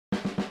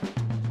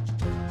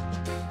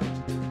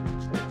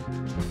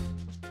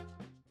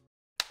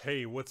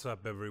Hey, what's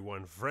up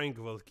everyone? Frank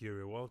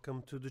Valkyrie.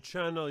 Welcome to the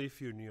channel. If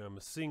you're new, I'm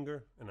a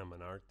singer and I'm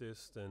an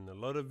artist, and a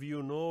lot of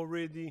you know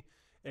already.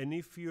 And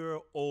if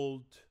you're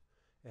old,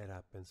 it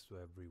happens to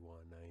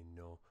everyone, I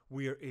know.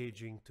 We are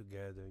aging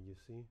together, you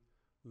see?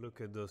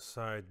 Look at those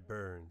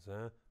sideburns,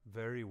 huh?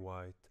 Very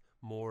white,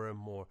 more and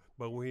more.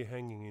 But we're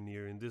hanging in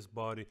here in this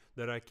body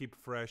that I keep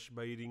fresh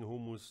by eating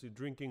hummus,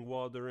 drinking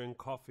water and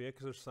coffee,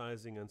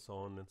 exercising, and so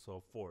on and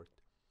so forth.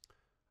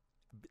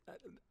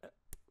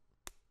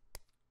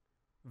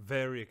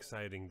 Very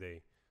exciting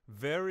day.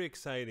 Very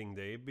exciting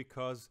day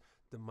because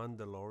the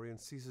Mandalorian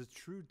season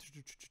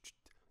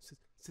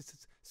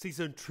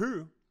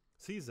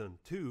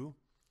two.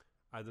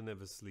 I don't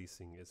have a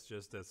sleecing. It's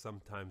just that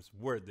sometimes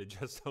words they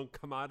just don't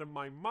come out of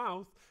my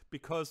mouth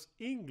because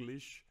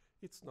English,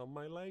 it's not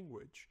my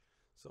language.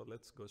 So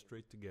let's go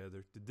straight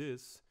together to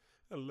this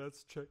and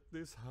let's check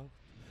this out.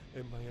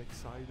 Am I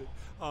excited?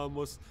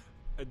 Almost.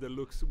 And it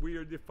looks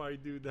weird if I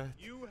do that.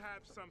 You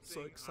have something.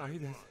 So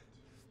excited.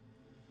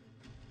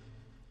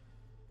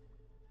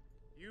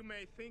 You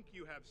may think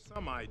you have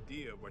some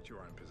idea of what you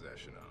are in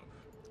possession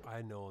of.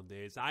 I know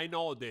this. I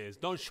know this.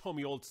 Don't show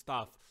me old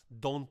stuff.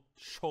 Don't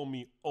show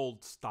me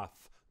old stuff.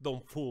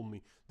 Don't fool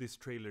me. This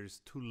trailer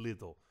is too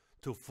little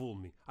to fool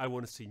me. I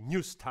want to see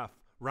new stuff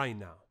right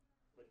now.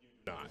 But you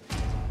do not.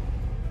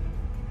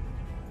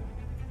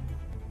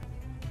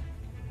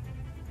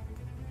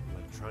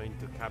 I'm trying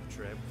to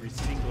capture every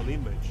single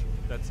image.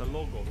 That's a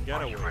logo.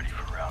 Get away. Are you ready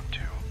for round two?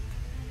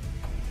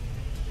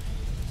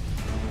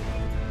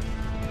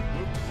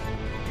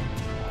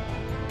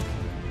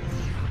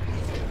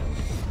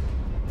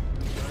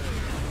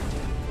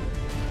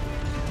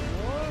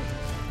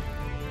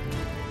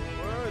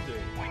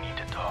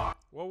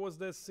 What was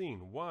that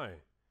scene? Why?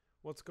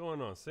 What's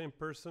going on? Same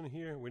person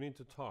here? We need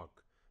to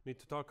talk. Need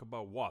to talk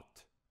about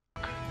what?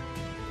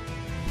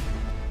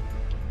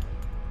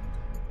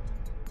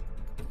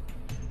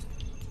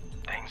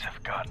 Things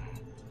have gotten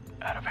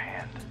out of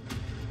hand,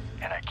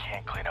 and I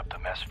can't clean up the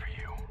mess for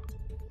you.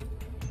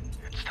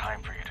 It's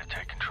time for you to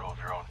take control of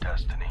your own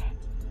destiny.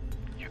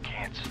 You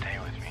can't stay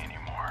with me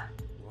anymore.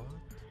 What?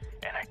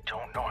 And I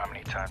don't know how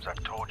many times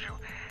I've told you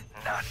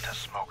not to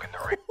smoke in the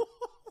rain.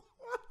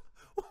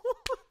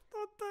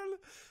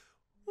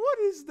 What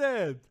is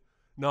that?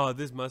 No,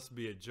 this must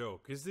be a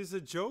joke. Is this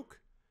a joke?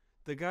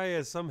 The guy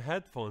has some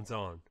headphones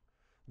on.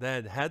 They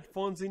had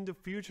headphones in the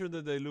future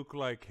that they look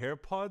like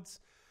AirPods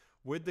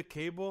with the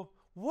cable.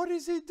 What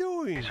is he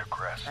doing? He's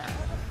aggressive.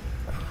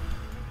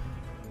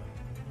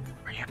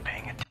 Are you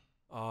paying attention?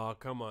 Oh,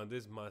 come on.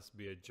 This must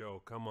be a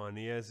joke. Come on.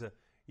 He has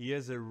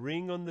a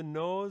ring on the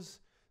nose.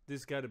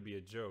 This got to be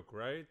a joke,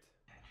 right?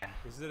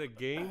 Is it a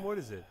game? What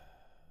is it?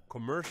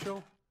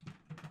 Commercial?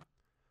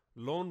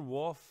 Lone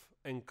Wolf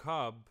and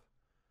Cub.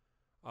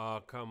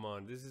 Oh, come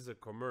on. This is a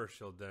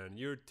commercial, Dan.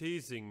 You're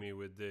teasing me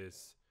with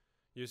this.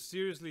 You're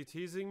seriously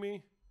teasing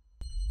me?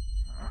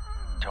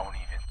 Don't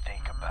even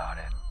think about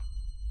it.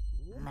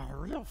 My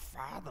real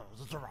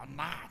father's are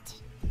not.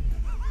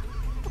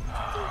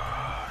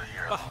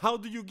 How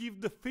do you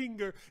give the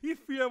finger if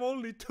you have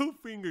only 2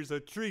 fingers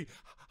or 3?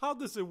 How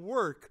does it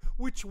work?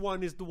 Which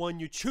one is the one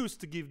you choose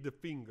to give the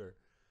finger?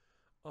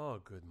 Oh,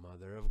 good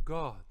mother of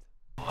God.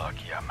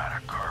 Lucky I'm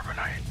out of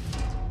carbonite.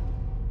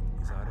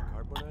 Is that a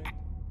carbonite?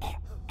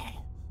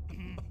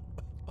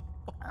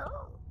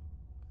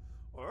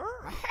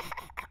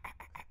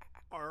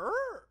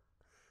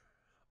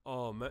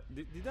 Oh man,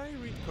 did I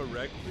read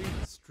correctly?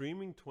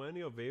 Streaming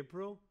 20 of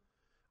April?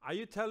 Are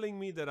you telling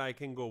me that I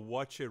can go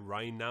watch it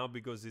right now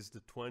because it's the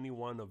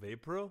 21 of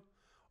April?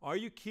 Are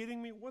you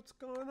kidding me? What's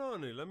going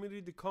on here? Let me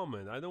read the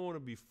comment. I don't want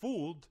to be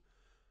fooled.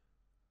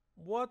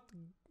 What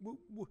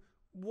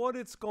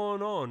is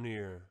going on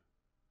here?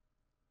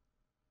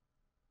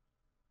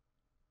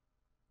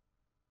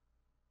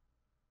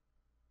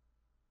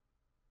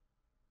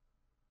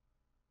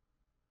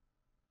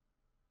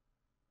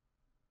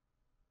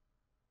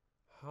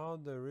 How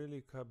they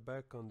really cut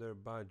back on their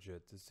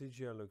budget. The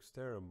CGI looks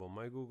terrible.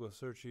 My Google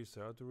search is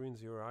how to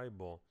rinse your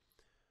eyeball.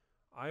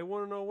 I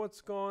want to know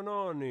what's going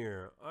on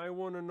here. I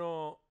want to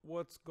know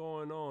what's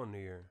going on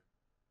here.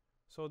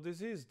 So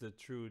this is the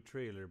true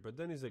trailer, but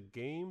then it's a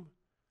game?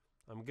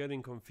 I'm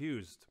getting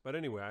confused. But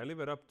anyway, I leave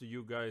it up to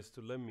you guys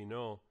to let me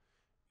know.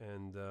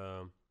 And,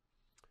 or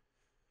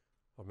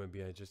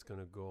maybe I'm just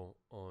gonna go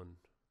on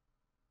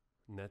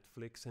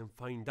Netflix and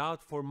find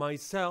out for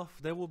myself.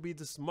 That will be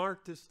the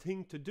smartest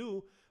thing to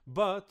do.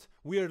 But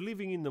we are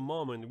living in the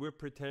moment. We're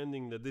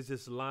pretending that this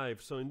is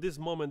live. So in this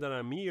moment that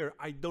I'm here,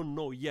 I don't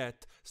know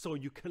yet. So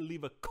you can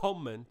leave a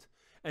comment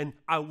and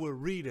I will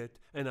read it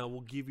and I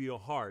will give you a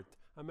heart.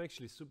 I'm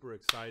actually super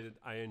excited.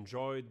 I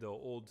enjoyed the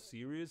old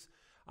series.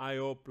 I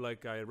hope,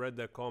 like I read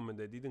that comment,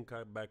 they didn't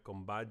cut back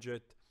on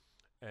budget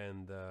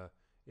and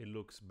it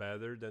looks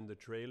better than the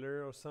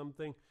trailer or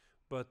something.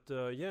 But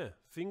yeah,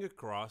 finger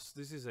crossed.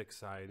 This is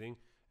exciting.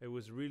 It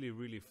was really,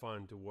 really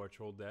fun to watch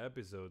all the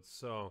episodes.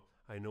 So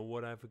I know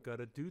what I've got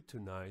to do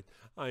tonight.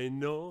 I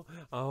know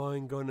how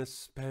I'm going to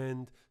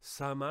spend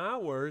some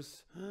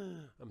hours.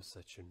 I'm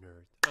such a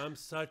nerd. I'm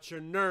such a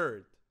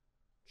nerd.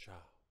 Ciao.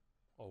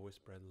 Always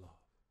spread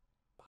love.